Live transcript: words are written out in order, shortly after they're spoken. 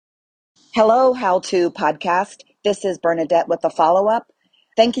Hello, How To Podcast. This is Bernadette with a follow-up.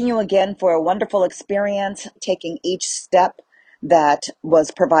 Thanking you again for a wonderful experience, taking each step that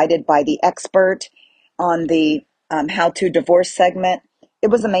was provided by the expert on the How To Divorce segment. It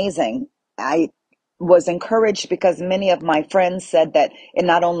was amazing. I was encouraged because many of my friends said that it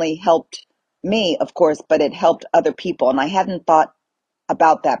not only helped me, of course, but it helped other people. And I hadn't thought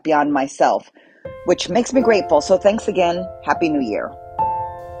about that beyond myself, which makes me grateful. So thanks again. Happy New Year.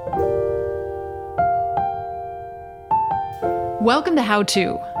 Welcome to How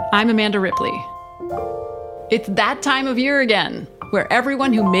To. I'm Amanda Ripley. It's that time of year again, where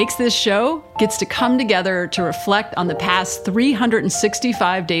everyone who makes this show gets to come together to reflect on the past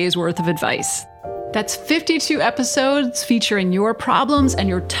 365 days worth of advice. That's 52 episodes featuring your problems and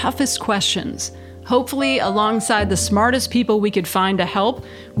your toughest questions. Hopefully, alongside the smartest people we could find to help,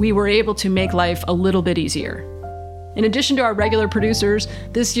 we were able to make life a little bit easier. In addition to our regular producers,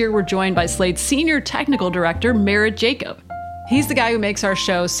 this year we're joined by Slate's Senior Technical Director, Merritt Jacob. He's the guy who makes our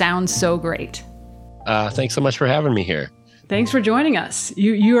show sound so great. Thanks so much for having me here. Thanks for joining us.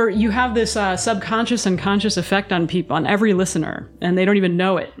 You have this subconscious and conscious effect on people, on every listener, and they don't even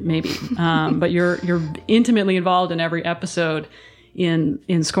know it, maybe. But you're intimately involved in every episode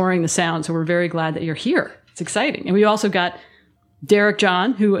in scoring the sound. So we're very glad that you're here. It's exciting. And we also got Derek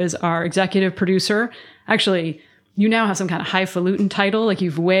John, who is our executive producer. Actually, you now have some kind of highfalutin title, like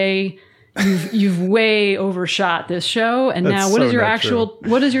you've way overshot this show. And now what is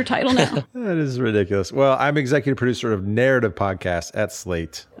your title now? That is ridiculous. Well, I'm executive producer of Narrative Podcast at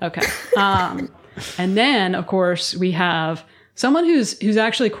Slate. Okay. And then of course we have someone who's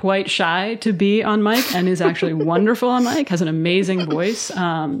actually quite shy to be on mic and is actually wonderful on mic, has an amazing voice.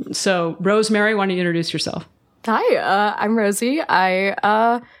 So Rosemary, why don't you introduce yourself? Hi, I'm Rosie.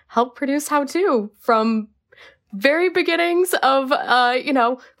 I help produce How To from very beginnings of,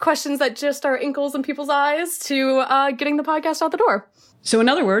 questions that just are inkles in people's eyes to getting the podcast out the door. So in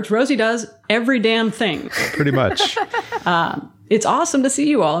other words, Rosie does every damn thing. Pretty much. It's awesome to see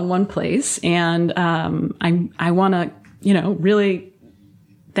you all in one place. And I want to, really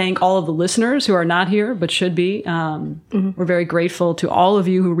thank all of the listeners who are not here but should be. We're very grateful to all of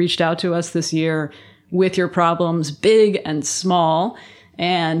you who reached out to us this year with your problems, big and small.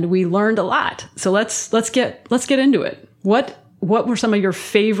 And we learned a lot. So let's get into it. What were some of your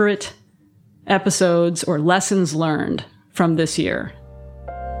favorite episodes or lessons learned from this year?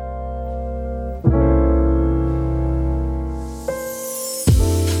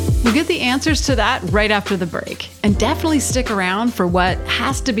 We'll get the answers to that right after the break. And definitely stick around for what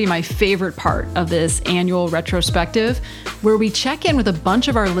has to be my favorite part of this annual retrospective, where we check in with a bunch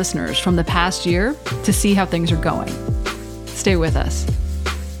of our listeners from the past year to see how things are going. Stay with us.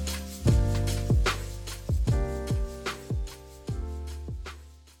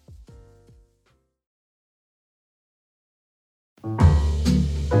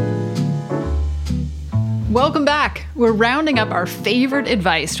 Welcome back. We're rounding up our favorite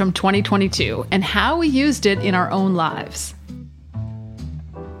advice from 2022 and how we used it in our own lives.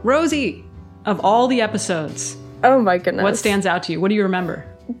 Rosie, of all the episodes, oh my goodness, what stands out to you? What do you remember?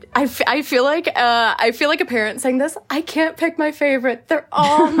 I feel like a parent saying this. I can't pick my favorite. They're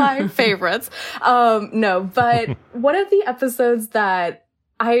all my favorites. No, but one of the episodes that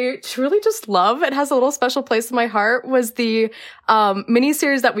I truly just love, it has a little special place in my heart, was the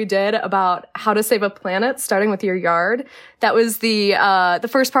mini-series that we did about how to save a planet, starting with your yard. That was the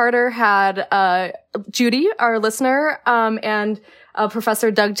first parter had Judy, our listener, and Professor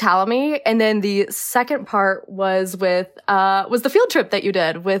Doug Tallamy. And then the second part was with was the field trip that you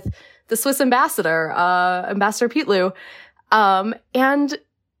did with the Swiss ambassador, Ambassador Pete Lou. And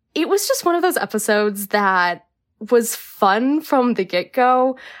it was just one of those episodes that was fun from the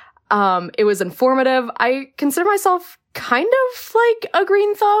get-go. It was informative. I consider myself kind of like a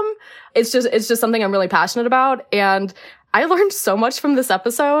green thumb. It's just something I'm really passionate about. And I learned so much from this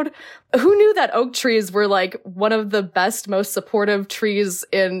episode. Who knew that oak trees were like one of the best, most supportive trees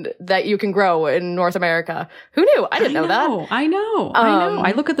that you can grow in North America? Who knew? I didn't know that. I know.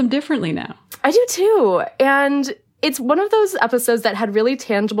 I look at them differently now. I do too. And it's one of those episodes that had really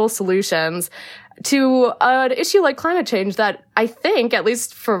tangible solutions to an issue like climate change that I think, at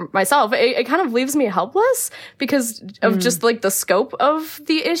least for myself, it kind of leaves me helpless because of just like the scope of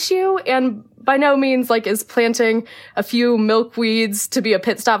the issue. And by no means like is planting a few milkweeds to be a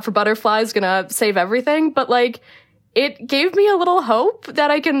pit stop for butterflies gonna save everything. But like it gave me a little hope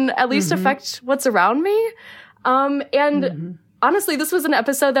that I can at least affect what's around me. Honestly, this was an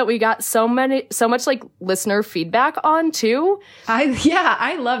episode that we got so much like listener feedback on too.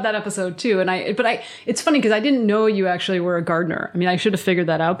 I love that episode too. But it's funny because I didn't know you actually were a gardener. I mean, I should have figured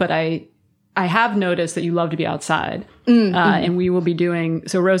that out, but I I have noticed that you love to be outside, and we will be doing.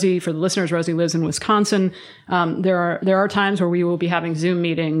 So Rosie, for the listeners, Rosie lives in Wisconsin. There are times where we will be having Zoom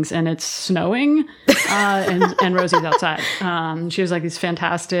meetings, and it's snowing, and Rosie's outside. She has like these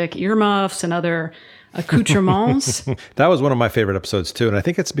fantastic earmuffs and other accoutrements. That was one of my favorite episodes too, and I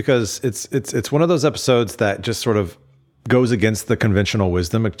think it's because it's one of those episodes that just sort of goes against the conventional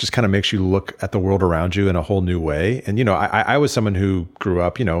wisdom. It just kind of makes you look at the world around you in a whole new way. And, I was someone who grew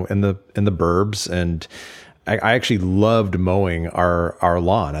up, in the burbs, and I actually loved mowing our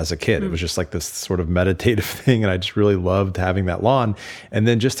lawn as a kid. It was just like this sort of meditative thing. And I just really loved having that lawn. And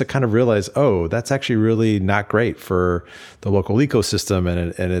then just to kind of realize, oh, that's actually really not great for the local ecosystem.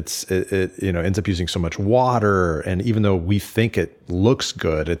 And it ends up using so much water. And even though we think it looks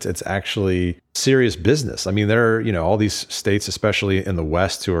good, it's actually serious business. I mean, there are, all these states, especially in the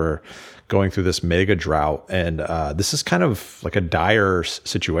West, who are going through this mega drought. And this is kind of like a dire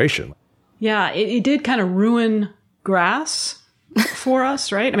situation. Yeah, it did kind of ruin grass for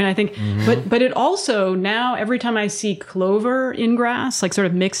us, right? I mean, I think, but it also, now every time I see clover in grass, like sort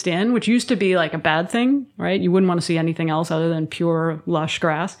of mixed in, which used to be like a bad thing, right? You wouldn't want to see anything else other than pure, lush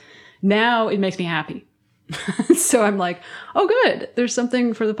grass. Now it makes me happy. So I'm like, oh, good. There's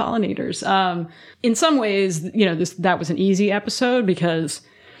something for the pollinators. In some ways, that was an easy episode because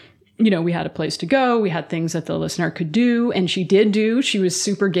we had a place to go. We had things that the listener could do. And she did do. She was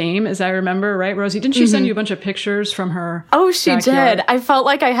super game, as I remember, right, Rosie? Didn't she send you a bunch of pictures from her Oh, she backyard? did. I felt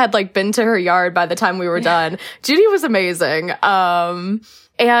like I had been to her yard by the time we were done. Judy was amazing.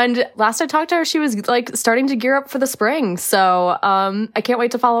 And last I talked to her, she was starting to gear up for the spring. So I can't wait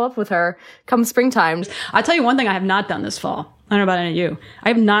to follow up with her come springtime. I'll tell you one thing I have not done this fall. I don't know about any of you. I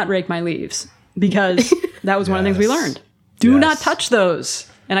have not raked my leaves because that was one of the things we learned. Do not touch those.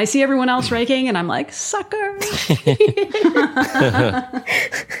 And I see everyone else raking, and I'm like, sucker.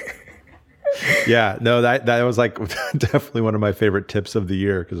 Yeah, no, that was definitely one of my favorite tips of the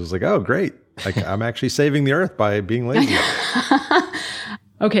year, because it was like, oh, great. I'm actually saving the earth by being lazy.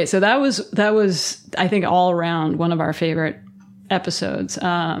 Okay, so that was I think all around one of our favorite episodes.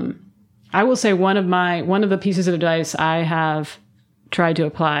 I will say one of the pieces of advice I have tried to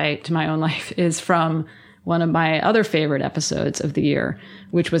apply to my own life is from one of my other favorite episodes of the year,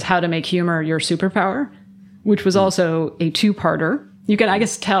 which was How to Make Humor Your Superpower, which was also a two-parter. You can, I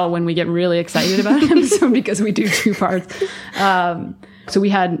guess, tell when we get really excited about an episode because we do two parts. So we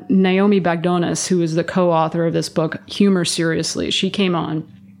had Naomi Bagdonas, who is the co-author of this book, Humor Seriously. She came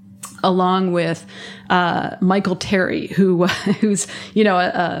on along with Michael Terry, who's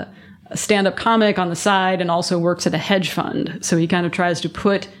a stand-up comic on the side and also works at a hedge fund. So he kind of tries to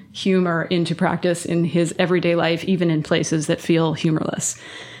put humor into practice in his everyday life, even in places that feel humorless.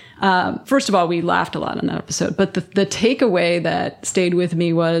 First of all, we laughed a lot on that episode, but the takeaway that stayed with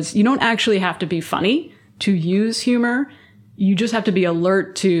me was you don't actually have to be funny to use humor. You just have to be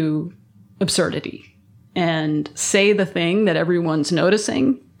alert to absurdity and say the thing that everyone's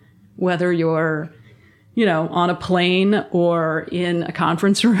noticing, whether you're on a plane or in a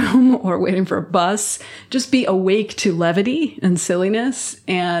conference room or waiting for a bus. Just be awake to levity and silliness.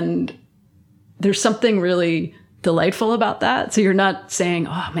 And there's something really delightful about that. So you're not saying,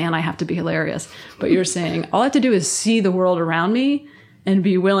 oh man, I have to be hilarious, but you're saying, all I have to do is see the world around me and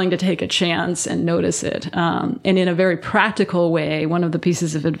be willing to take a chance and notice it. And in a very practical way, one of the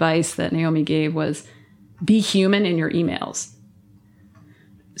pieces of advice that Naomi gave was be human in your emails.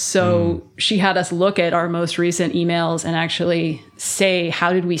 So she had us look at our most recent emails and actually say,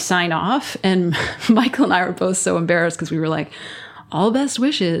 how did we sign off? And Michael and I were both so embarrassed because we were like, all best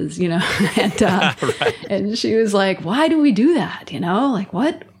wishes, and, Right. And she was like, why do we do that? Like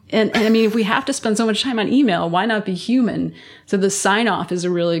what? And I mean, if we have to spend so much time on email, why not be human? So the sign off is a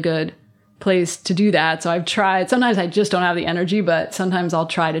really good place to do that. So I've tried, sometimes I just don't have the energy, but sometimes I'll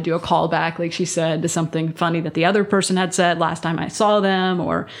try to do a callback, like she said, to something funny that the other person had said last time I saw them,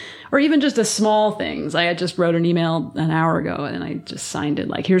 or even just the small things. I had just wrote an email an hour ago and I just signed it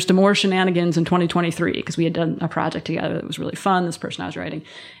like, here's to more shenanigans in 2023, because we had done a project together that was really fun. This person I was writing.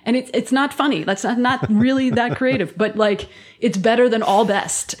 And it's not funny. That's not really that creative, but it's better than all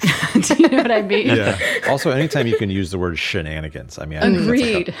best. Do you know what I mean? Yeah. Also, anytime you can use the word shenanigans, I think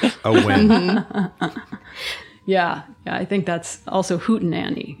agreed. that's a win. Yeah, I think that's also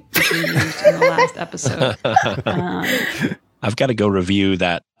hootenanny, which we used in the last episode. I've got to go review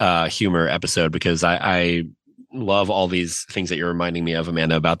that humor episode because I love all these things that you're reminding me of,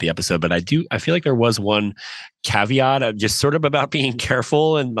 Amanda, about the episode, but I feel like there was one caveat of just sort of about being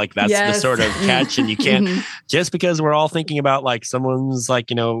careful, and like that's the sort of catch, and you can't just because we're all thinking about like someone's like,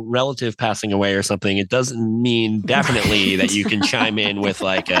 you know, relative passing away or something, it doesn't mean definitely that you can chime in with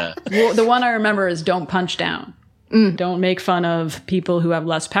like a well, the one I remember is don't punch down. Don't make fun of people who have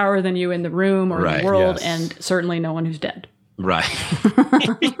less power than you in the room or in the world, and certainly no one who's dead. Right.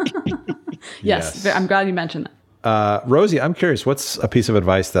 Yes, I'm glad you mentioned that. Rosie, I'm curious, what's a piece of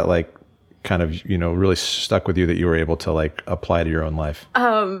advice that like kind of, you know, really stuck with you that you were able to like apply to your own life?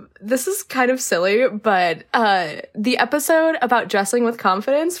 This is kind of silly, but the episode about dressing with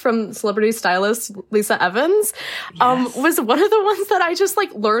confidence from celebrity stylist Lisa Evans was one of the ones that I just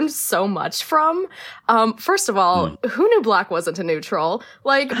like learned so much from. First of all, who knew black wasn't a neutral?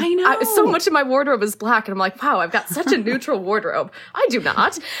 Like, I know. So much of my wardrobe is black, and I'm like, wow, I've got such a neutral wardrobe. I do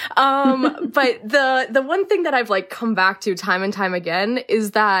not. But the one thing that I've like come back to time and time again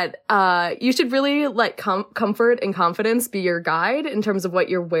is that you should really let comfort and confidence be your guide in terms of what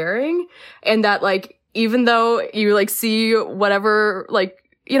you're wearing. And that like, even though you like see whatever, like,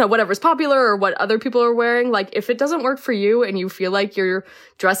 you know, whatever's popular or what other people are wearing, like if it doesn't work for you and you feel like you're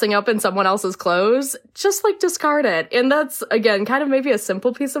dressing up in someone else's clothes, just like discard it. And that's again, kind of maybe a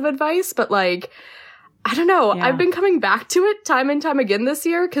simple piece of advice, but like, I don't know. Yeah. I've been coming back to it time and time again this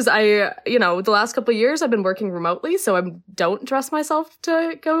year because you know, the last couple of years I've been working remotely, so I don't dress myself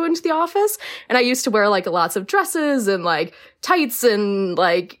to go into the office. And I used to wear like lots of dresses and like tights and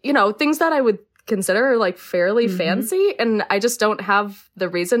like, you know, things that I would consider like fairly fancy, and I just don't have the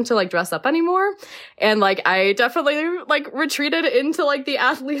reason to like dress up anymore. And like I definitely like retreated into like the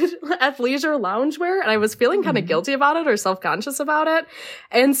athleisure loungewear, and I was feeling kind of guilty about it or self-conscious about it.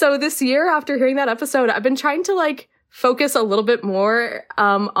 And so this year, after hearing that episode, I've been trying to like focus a little bit more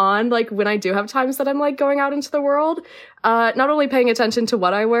on like when I do have times that I'm like going out into the world, not only paying attention to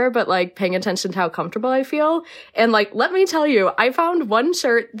what I wear, but like paying attention to how comfortable I feel. And like, let me tell you, I found one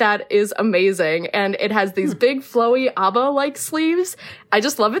shirt that is amazing, and it has these big flowy ABBA-like sleeves. I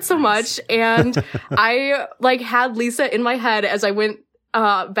just love it so much. And I like had Lisa in my head as I went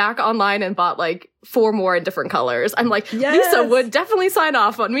back online and bought like 4 more in different colors. I'm like, Lisa would definitely sign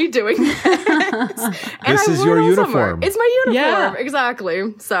off on me doing this. And this is your uniform. It's my uniform.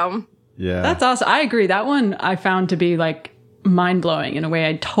 Exactly. So yeah, that's awesome. I agree. That one I found to be like mind blowing in a way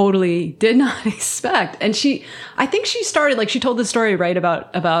I totally did not expect. And I think she started, like she told the story, right,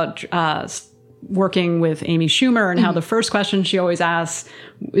 about working with Amy Schumer, and how the first question she always asks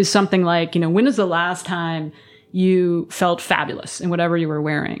is something like, you know, when is the last time you felt fabulous in whatever you were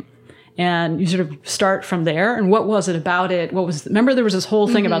wearing? And you sort of start from there. And what was it about it? Remember there was this whole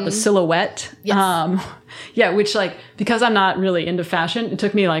thing about the silhouette? Yes. Which like, because I'm not really into fashion, it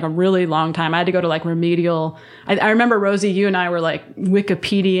took me like a really long time. I had to go to like remedial. I remember, Rosie, you and I were like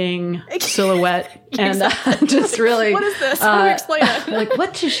Wikipediaing silhouette and just really. What is this? How do we explain it? Like,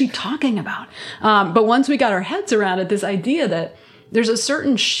 what is she talking about? But once we got our heads around it, this idea that there's a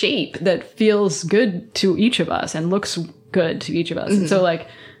certain shape that feels good to each of us and looks good to each of us. And so like,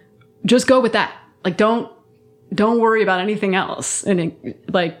 just go with that. Like, don't worry about anything else. And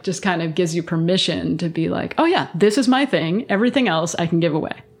it like just kind of gives you permission to be like, oh yeah, this is my thing. Everything else I can give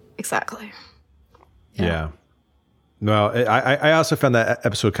away. Exactly. Yeah. Well, I also found that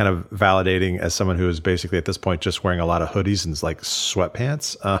episode kind of validating as someone who is basically at this point just wearing a lot of hoodies and like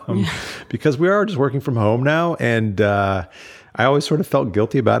sweatpants, because we are just working from home now. And I always sort of felt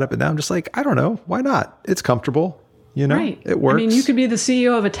guilty about it, but now I'm just like, I don't know, why not? It's comfortable. You know, right. It works. I mean, you could be the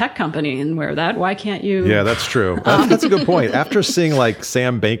CEO of a tech company and wear that. Why can't you? Yeah, that's true. That's a good point. After seeing like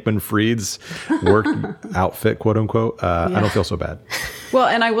Sam Bankman-Fried's work outfit, quote unquote, I don't feel so bad. Well,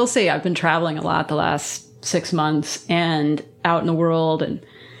 and I will say I've been traveling a lot the last 6 months and out in the world. And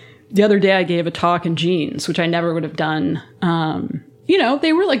the other day I gave a talk in jeans, which I never would have done. You know,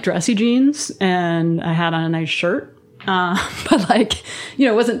 they were like dressy jeans, and I had on a nice shirt. But like, you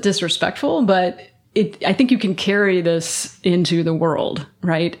know, it wasn't disrespectful, but I think you can carry this into the world,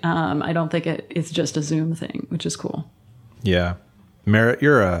 right? I don't think it's just a Zoom thing, which is cool. Yeah. Merritt,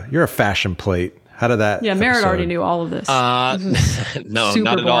 you're a fashion plate. How did that? Yeah, Merritt already knew all of this. No,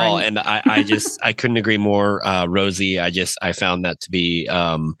 not at all. And I couldn't agree more, Rosie. I found that to be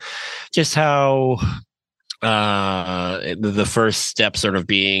just how the first step sort of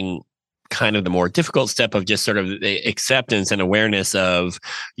being kind of the more difficult step of just sort of the acceptance and awareness of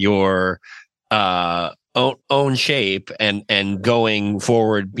your own shape and going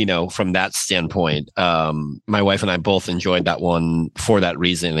forward, you know, from that standpoint. My wife and I both enjoyed that one for that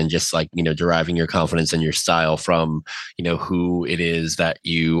reason, and just like, you know, deriving your confidence and your style from, you know, who it is that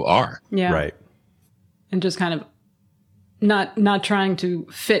you are. Yeah. Right. and just kind of not trying to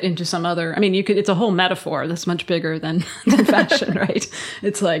fit into some other, I mean, it's a whole metaphor that's much bigger than fashion, right?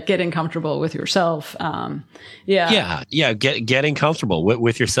 It's like getting comfortable with yourself. Getting comfortable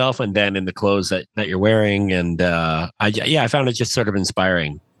with yourself, and then in the clothes that you're wearing. And I found it just sort of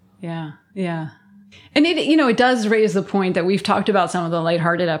inspiring. Yeah. And it does raise the point that we've talked about some of the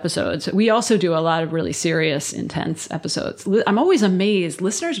lighthearted episodes. We also do a lot of really serious, intense episodes. I'm always amazed.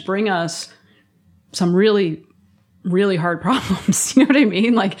 Listeners bring us some really, really hard problems. You know what I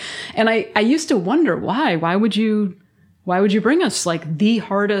mean? Like, and I used to wonder why would you bring us like the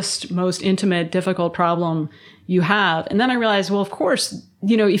hardest, most intimate, difficult problem you have? And then I realized, well, of course,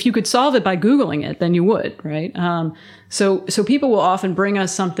 if you could solve it by Googling it, then you would, right? So people will often bring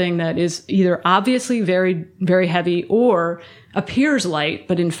us something that is either obviously very, very heavy or appears light,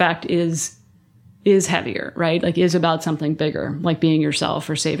 but in fact is heavier, right? Like is about something bigger, like being yourself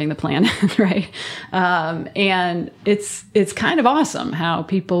or saving the planet, right? And it's kind of awesome how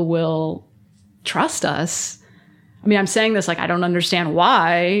people will trust us. I mean, I'm saying this like I don't understand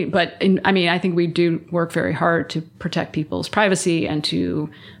why, but I think we do work very hard to protect people's privacy and to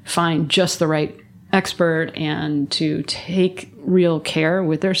find just the right expert and to take real care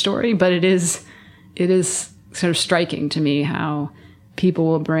with their story. But it is sort of striking to me how people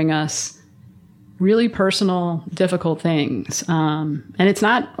will bring us really personal, difficult things. And it's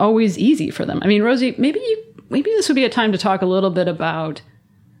not always easy for them. I mean, Rosie, maybe this would be a time to talk a little bit about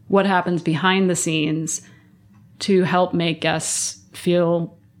what happens behind the scenes to help make guests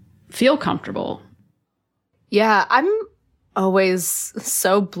feel comfortable. Yeah, I'm always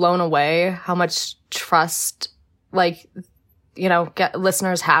so blown away how much trust,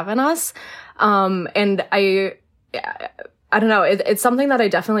 listeners have in us. And I don't know. It's something that I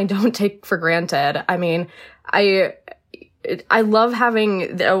definitely don't take for granted. I mean, I love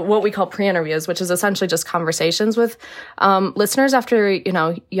having what we call pre-interviews, which is essentially just conversations with listeners after,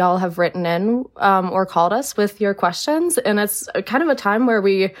 y'all have written in or called us with your questions. And it's kind of a time where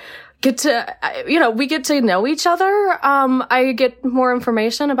we get to know each other. I get more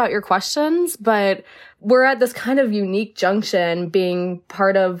information about your questions, but we're at this kind of unique junction, being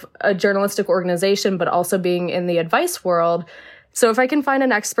part of a journalistic organization, but also being in the advice world. So if I can find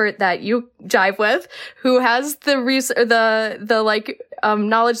an expert that you jive with, who has the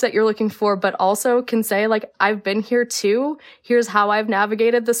knowledge that you're looking for, but also can say like, I've been here too. Here's how I've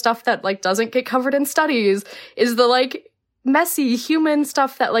navigated the stuff that like doesn't get covered in studies, is the like messy human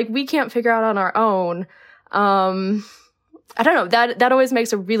stuff that like we can't figure out on our own. I don't know. That always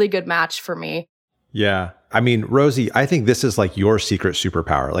makes a really good match for me. Yeah. I mean, Rosie, I think this is like your secret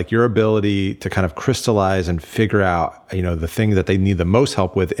superpower, like your ability to kind of crystallize and figure out, the thing that they need the most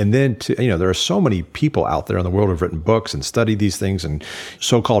help with. And then there are so many people out there in the world who've written books and studied these things and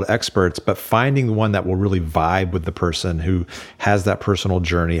so-called experts, but finding the one that will really vibe with the person who has that personal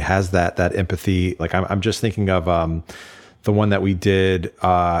journey, has that empathy. Like I'm just thinking of, the one that we did,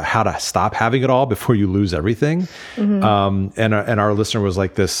 how to stop having it all before you lose everything. Mm-hmm. And our listener was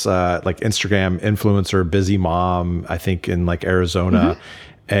like this, like Instagram influencer, busy mom, I think in like Arizona.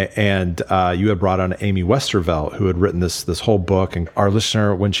 Mm-hmm. And you had brought on Amy Westervelt, who had written this whole book. And our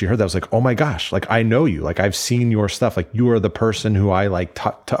listener, when she heard that, was like, oh my gosh, like I know you, like I've seen your stuff. Like you are the person who I like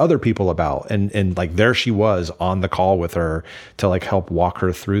talk to other people about. And like there she was on the call with her to like help walk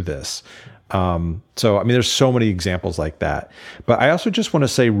her through this. So, I mean, there's so many examples like that, but I also just want to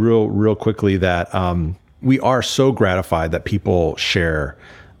say real quickly that, we are so gratified that people share,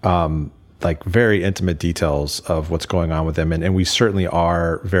 like very intimate details of what's going on with them. And we certainly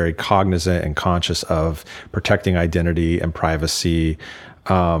are very cognizant and conscious of protecting identity and privacy.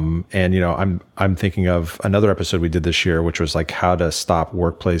 And I'm thinking of another episode we did this year, which was like how to stop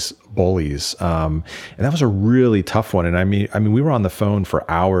workplace bullies. And that was a really tough one. And I mean, we were on the phone for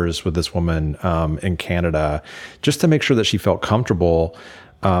hours with this woman, in Canada, just to make sure that she felt comfortable,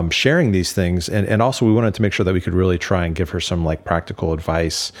 sharing these things. And also we wanted to make sure that we could really try and give her some like practical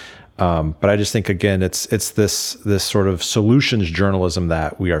advice. But I just think, again, it's this sort of solutions journalism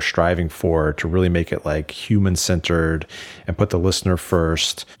that we are striving for to really make it like human centered and put the listener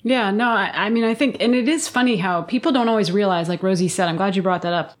first. Yeah, no, I mean, I think, and it is funny how people don't always realize, like Rosie said, I'm glad you brought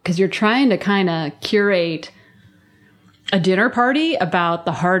that up, because you're trying to kind of curate a dinner party about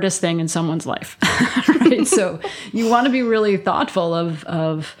the hardest thing in someone's life, right? So you want to be really thoughtful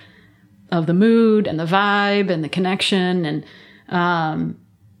of the mood and the vibe and the connection and,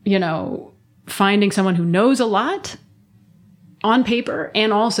 finding someone who knows a lot on paper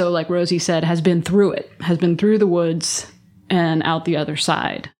and also, like Rosie said, has been through the woods and out the other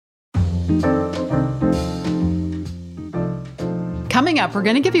side. Coming up, we're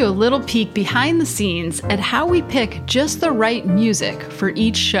going to give you a little peek behind the scenes at how we pick just the right music for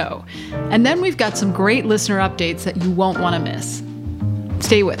each show. And then we've got some great listener updates that you won't want to miss.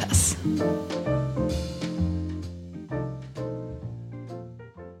 Stay with us.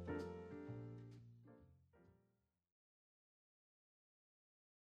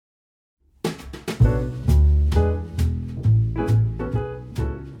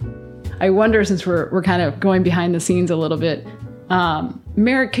 I wonder, since we're kind of going behind the scenes a little bit,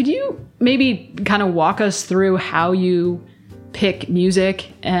 Merritt, could you maybe kind of walk us through how you pick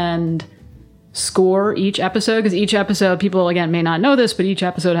music and score each episode? Because each episode, people, again, may not know this, but each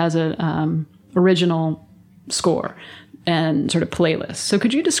episode has a original score and sort of playlist. So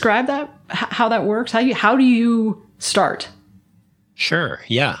could you describe that, how that works? How do you start? Sure,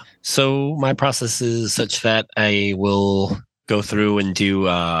 yeah. So my process is such that I will go through and do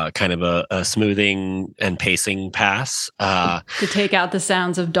kind of a smoothing and pacing pass. To take out the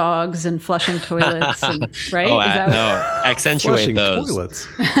sounds of dogs and flushing toilets, and, right? No, accentuate those. Toilets.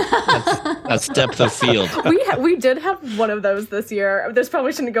 That's depth of field. We did have one of those this year. This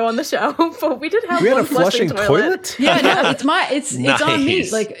probably shouldn't go on the show, but we did have We had one a flushing toilet? Yeah, no, it's on me.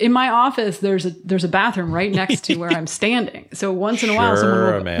 Nice. Like in my office, there's a bathroom right next to where I'm standing. So once in a while, someone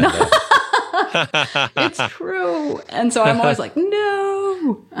will. Amanda. It's true, and so I'm always like,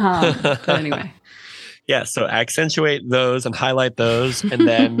 no. But anyway, Yeah, so accentuate those and highlight those, and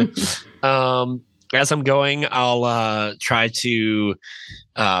then as I'm going, I'll try to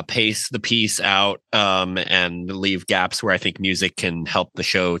pace the piece out and leave gaps where I think music can help the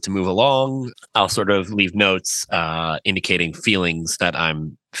show to move along. I'll sort of leave notes indicating feelings that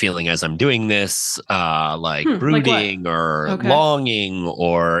I'm feeling as I'm doing this, like brooding or longing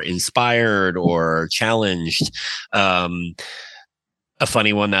or inspired or challenged. A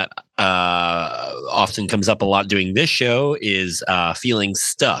funny one that often comes up a lot doing this show is feeling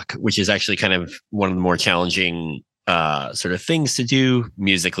stuck, which is actually kind of one of the more challenging sort of things to do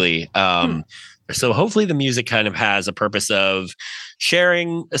musically. So hopefully the music kind of has a purpose of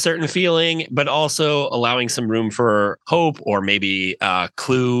sharing a certain feeling, but also allowing some room for hope, or maybe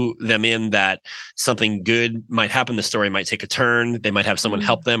clue them in that something good might happen. The story might take a turn. They might have someone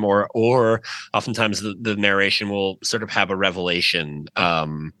help them, or oftentimes the narration will sort of have a revelation.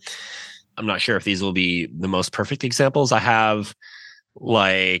 I'm not sure if these will be the most perfect examples. I have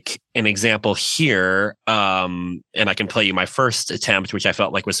like an example here, and I can play you my first attempt, which I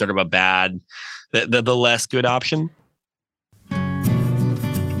felt like was sort of a bad, the less good option.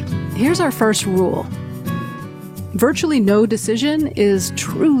 here's our first rule. Virtually no decision is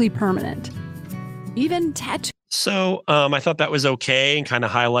truly permanent. Even tattoos. So I thought that was okay, and kind of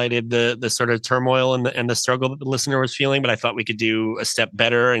highlighted the sort of turmoil and the struggle that the listener was feeling. But I thought we could do a step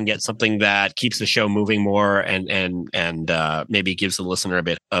better and get something that keeps the show moving more, and maybe gives the listener a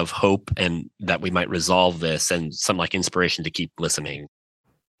bit of hope, and that we might resolve this, and some like inspiration to keep listening.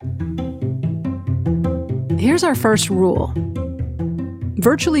 Here's our first rule.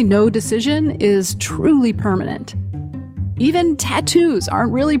 Virtually no decision is truly permanent. Even tattoos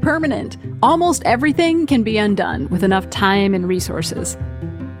aren't really permanent. Almost everything can be undone with enough time and resources.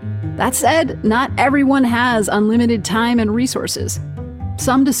 That said, not everyone has unlimited time and resources.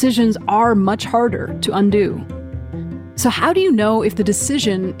 Some decisions are much harder to undo. So how do you know if the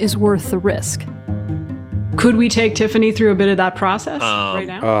decision is worth the risk? Could we take Tiffany through a bit of that process right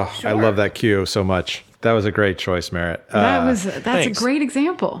now? Oh, sure. I love that cue so much. That was a great choice, Merritt. That's thanks. a great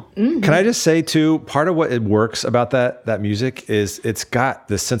example. Can I just say too, part of what it works about that music is it's got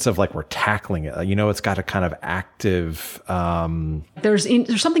this sense of like we're tackling it. You know, it's got a kind of active.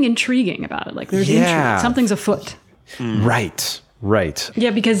 There's something intriguing about it. Like there's intrigue. Something's afoot. Right.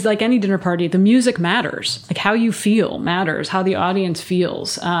 Yeah, because like any dinner party, the music matters. Like how you feel matters, how the audience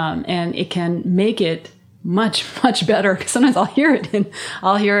feels, and it can make it much, much better. Because sometimes I'll hear it,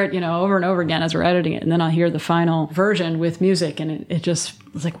 over and over again as we're editing it, and then I'll hear the final version with music, and it just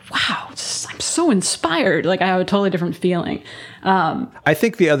was like, wow, I'm so inspired. Like I have a totally different feeling. I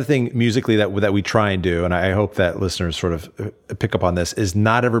think the other thing musically that we try and do, and I hope that listeners sort of pick up on this, is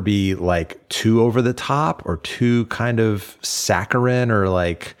not ever be like too over the top or too kind of saccharine, or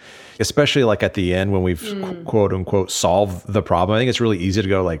like, especially like at the end when we've quote unquote solved the problem. I think it's really easy to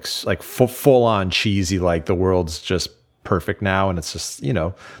go like full on cheesy, like the world's just perfect now, and it's just, the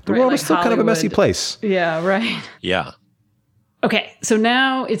world like is still kind of a messy place. Yeah, right. Yeah. Okay, so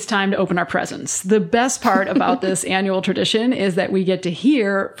now it's time to open our presents. The best part about this annual tradition is that we get to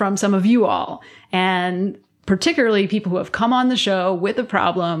hear from some of you all, and particularly people who have come on the show with a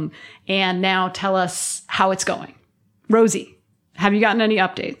problem and now tell us how it's going. Rosie, have you gotten any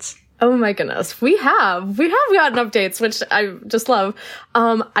updates? Oh my goodness. We have gotten updates, which I just love.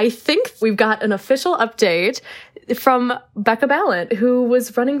 I think we've got an official update from Becca Balint, who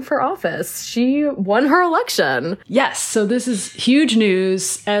was running for office. She won her election. Yes, so this is huge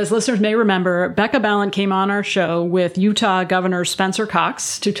news. As listeners may remember, Becca Balint came on our show with Utah Governor Spencer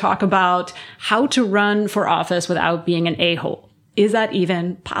Cox to talk about how to run for office without being an a-hole. Is that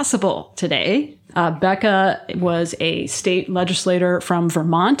even possible today? Becca was a state legislator from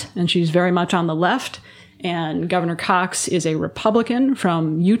Vermont, and she's very much on the left. And Governor Cox is a Republican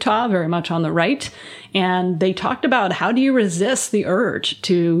from Utah, very much on the right. And they talked about how do you resist the urge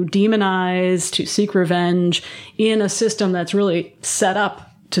to demonize, to seek revenge in a system that's really set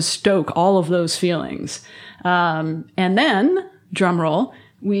up to stoke all of those feelings. And then, drum roll,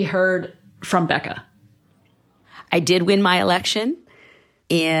 we heard from Becca. I did win my election,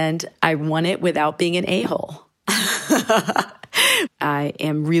 and I won it without being an a-hole. I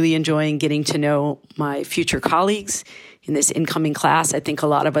am really enjoying getting to know my future colleagues in this incoming class. I think a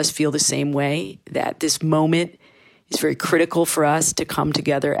lot of us feel the same way, that this moment is very critical for us to come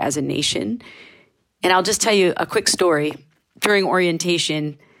together as a nation. And I'll just tell you a quick story. During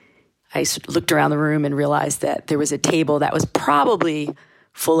orientation, I looked around the room and realized that there was a table that was probably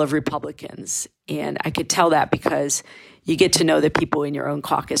full of Republicans. And I could tell that because you get to know the people in your own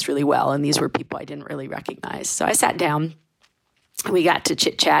caucus really well. And these were people I didn't really recognize. So I sat down. We got to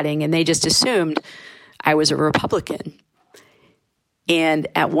chit-chatting, and they just assumed I was a Republican. And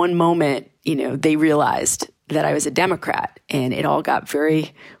at one moment, they realized that I was a Democrat, and it all got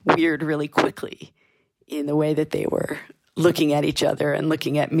very weird really quickly in the way that they were looking at each other and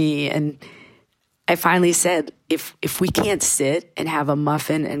looking at me. And I finally said, if we can't sit and have a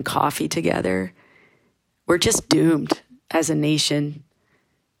muffin and coffee together, we're just doomed as a nation,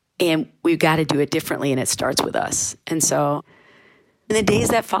 and we've got to do it differently, and it starts with us. And so in the days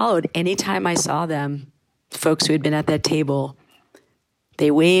that followed, anytime I saw them, folks who had been at that table, they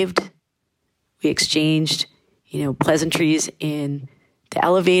waved, we exchanged, pleasantries in the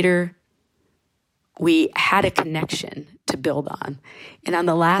elevator. We had a connection to build on. And on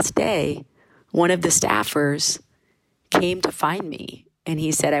the last day, one of the staffers came to find me, and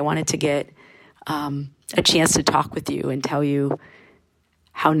he said, I wanted to get a chance to talk with you and tell you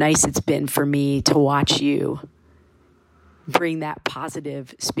how nice it's been for me to watch you bring that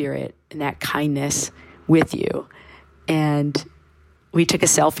positive spirit and that kindness with you. And we took a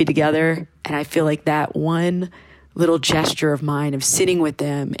selfie together, and I feel like that one little gesture of mine of sitting with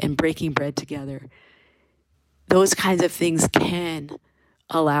them and breaking bread together, those kinds of things can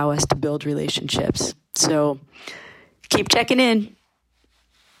allow us to build relationships. So keep checking in.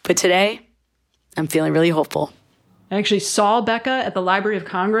 But today, I'm feeling really hopeful. I actually saw Becca at the Library of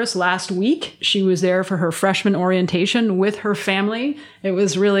Congress last week. She was there for her freshman orientation with her family. It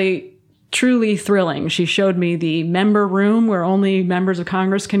was really, truly thrilling. She showed me the member room where only members of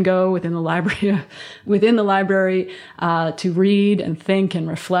Congress can go within the library to read and think and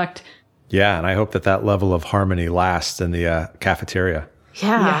reflect. Yeah, and I hope that level of harmony lasts in the cafeteria.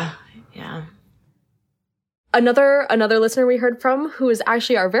 Yeah. Another listener we heard from, who is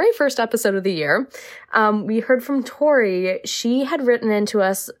actually our very first episode of the year, we heard from Tori. She had written into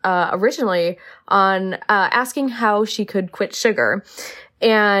us originally on asking how she could quit sugar.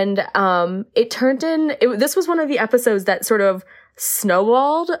 And this was one of the episodes that sort of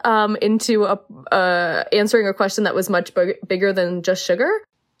snowballed into answering a question that was much bigger than just sugar.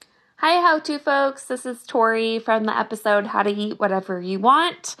 Hi, How To folks. This is Tori from the episode How to Eat Whatever You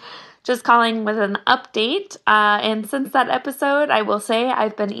Want. Just calling with an update. And since that episode, I will say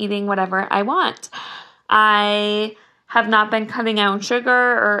I've been eating whatever I want. I have not been cutting out sugar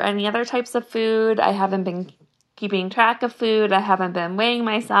or any other types of food. I haven't been keeping track of food. I haven't been weighing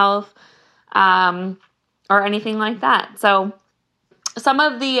myself or anything like that. So some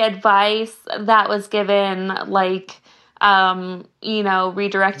of the advice that was given, like,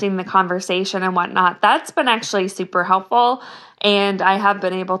 redirecting the conversation and whatnot, that's been actually super helpful. And I have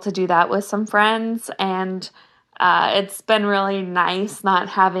been able to do that with some friends. And it's been really nice not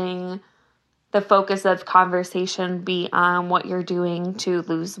having the focus of conversation be on what you're doing to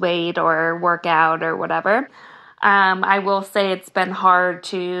lose weight or work out or whatever. I will say it's been hard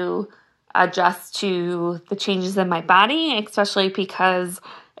to adjust to the changes in my body, especially because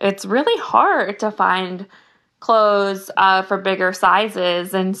it's really hard to find clothes for bigger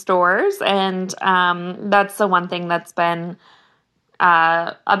sizes in stores. And that's the one thing that's been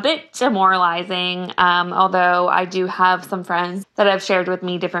a bit demoralizing, although I do have some friends that have shared with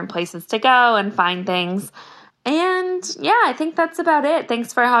me different places to go and find things. And yeah, I think that's about it.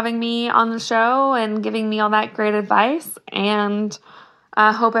 Thanks for having me on the show and giving me all that great advice. And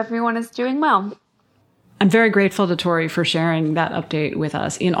hope everyone is doing well. I'm very grateful to Tori for sharing that update with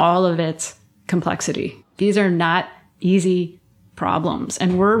us in all of its complexity. These are not easy problems,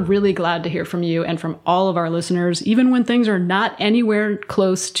 and we're really glad to hear from you and from all of our listeners, even when things are not anywhere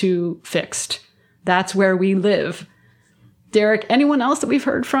close to fixed. That's where we live. Derek, anyone else that we've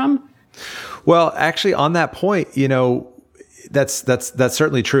heard from? Well, actually, on that point, that's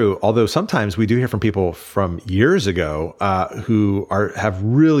certainly true. Although sometimes we do hear from people from years ago who have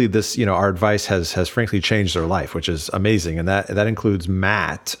really this. Our advice has frankly changed their life, which is amazing. And that includes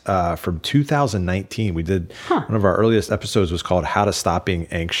Matt from 2019. We did one of our earliest episodes was called "How to Stop Being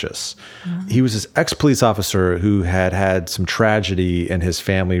Anxious." He was this ex-police officer who had some tragedy in his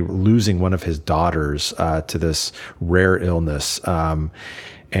family, losing one of his daughters to this rare illness,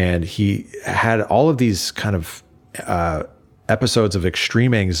 and he had all of these kind of episodes of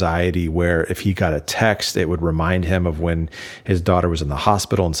extreme anxiety where if he got a text, it would remind him of when his daughter was in the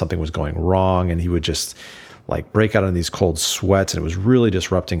hospital and something was going wrong. And he would just like break out in these cold sweats, and it was really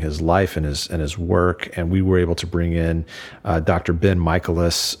disrupting his life and his work. And we were able to bring in Dr. Ben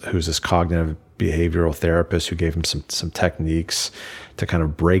Michaelis, who's this cognitive behavioral therapist, who gave him some techniques to kind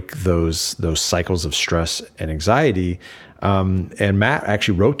of break those cycles of stress and anxiety. And Matt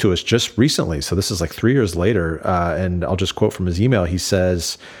actually wrote to us just recently. So this is like 3 years later. And I'll just quote from his email. He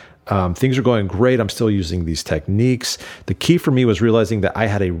says, things are going great. I'm still using these techniques. The key for me was realizing that I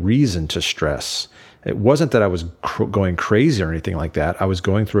had a reason to stress. It wasn't that I was going crazy or anything like that. I was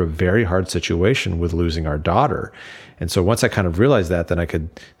going through a very hard situation with losing our daughter. And so once I kind of realized that, then I could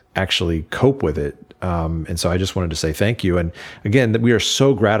actually cope with it. And so I just wanted to say thank you. And again, we are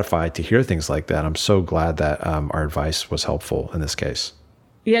so gratified to hear things like that. I'm so glad that our advice was helpful in this case.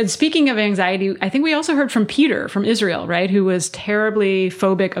 Yeah, speaking of anxiety, I think we also heard from Peter from Israel, right? Who was terribly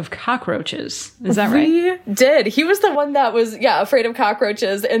phobic of cockroaches. Is that right? We did. He was the one that was, afraid of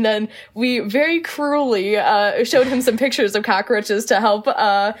cockroaches. And then we very cruelly showed him some pictures of cockroaches to help,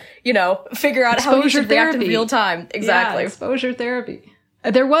 figure out how he should react in real time. Exactly. Yeah, exposure therapy.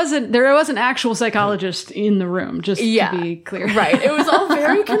 There was an actual psychologist in the room, just to be clear. Right. It was all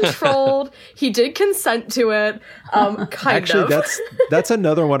very controlled. He did consent to it, Actually, that's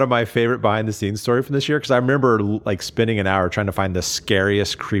another one of my favorite behind the scenes story from this year, because I remember like spending an hour trying to find the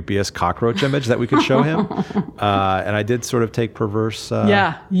scariest, creepiest cockroach image that we could show him. And I did sort of take perverse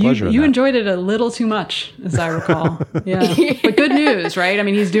pleasure in you that. enjoyed it a little too much, as I recall. Yeah. But good news, right? I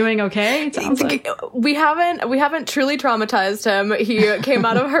mean, he's doing okay, it sounds like. We haven't truly traumatized him. He came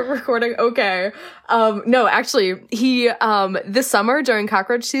out of our recording okay. No, actually, he this summer during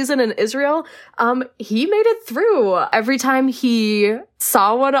cockroach season in Israel, he made it through. Every time he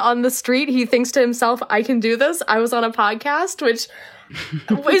saw one on the street, he thinks to himself, I can do this. I was on a podcast, which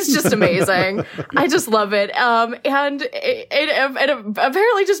is just amazing. I just love it. And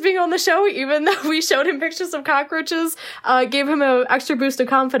apparently just being on the show, even though we showed him pictures of cockroaches, gave him an extra boost of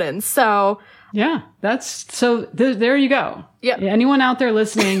confidence. So yeah, there you go. Yeah. Anyone out there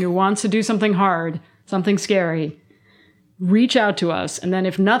listening who wants to do something hard, something scary, reach out to us. And then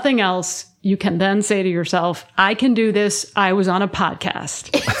if nothing else, you can then say to yourself, I can do this. I was on a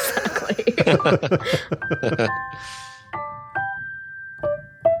podcast. Exactly.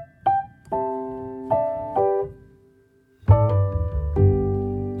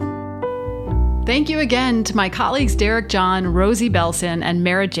 Thank you again to my colleagues Derek John, Rosie Belson, and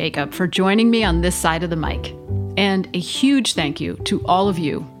Mara Jacob for joining me on this side of the mic. And a huge thank you to all of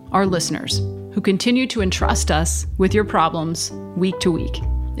you, our listeners, who continue to entrust us with your problems week to week.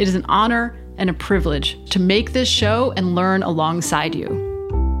 It is an honor and a privilege to make this show and learn alongside you.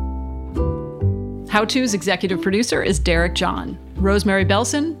 How To's executive producer is Derek John. Rosemary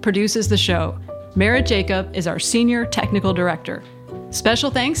Belson produces the show. Mara Jacob is our senior technical director.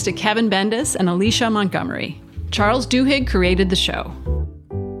 Special thanks to Kevin Bendis and Alicia Montgomery. Charles Duhigg created the show.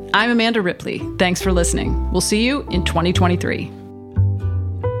 I'm Amanda Ripley. Thanks for listening. We'll see you in 2023.